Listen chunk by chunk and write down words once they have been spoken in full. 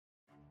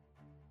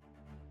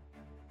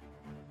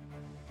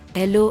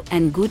Hello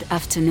and good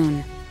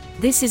afternoon.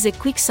 This is a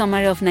quick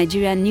summary of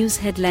Nigerian news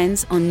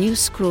headlines on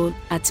Newscroll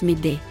at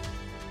midday.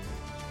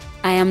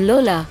 I am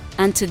Lola,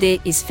 and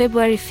today is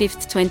February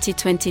 5th,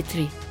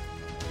 2023.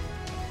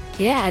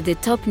 Here are the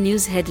top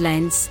news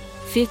headlines,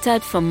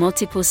 filtered from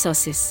multiple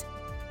sources.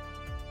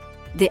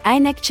 The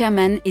INEC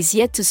Chairman is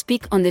yet to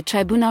speak on the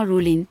Tribunal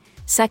Ruling,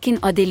 sacking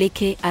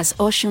Adeleke as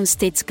Osun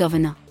State's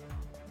governor.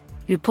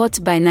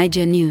 Report by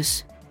Naija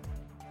News.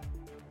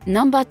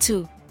 Number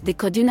 2. The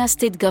Kaduna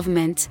State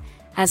government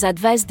has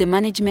advised the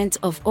management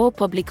of all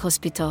public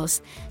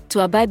hospitals to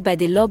abide by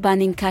the law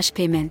banning cash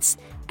payments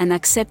and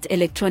accept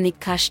electronic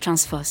cash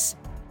transfers.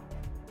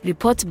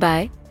 Report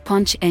by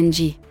Punch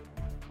NG.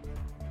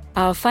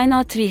 Our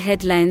final three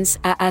headlines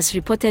are as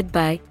reported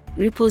by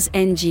Ripples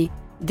NG,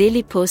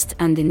 Daily Post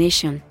and The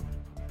Nation.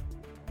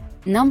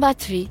 Number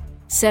 3.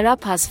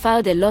 SERAP has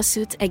filed a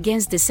lawsuit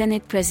against the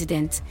Senate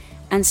President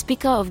and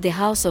Speaker of the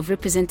House of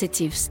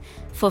Representatives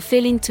for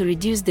failing to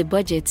reduce the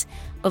budget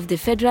of the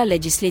federal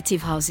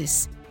legislative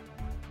houses.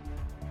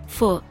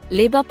 4.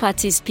 Labour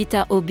Party's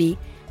Peter Obi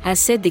has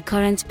said the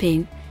current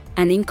pain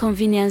and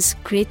inconvenience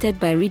created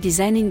by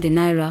redesigning the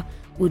Naira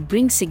would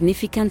bring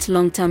significant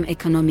long-term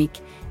economic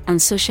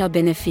and social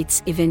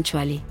benefits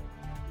eventually.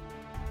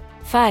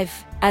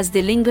 5. As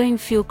the lingering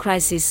fuel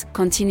crisis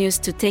continues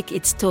to take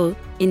its toll,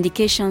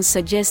 indications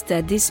suggest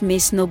that this may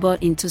snowball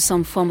into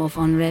some form of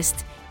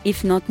unrest,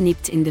 if not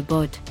nipped in the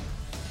bud.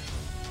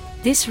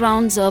 This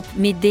rounds up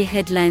midday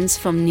headlines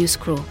from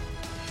Newscroll.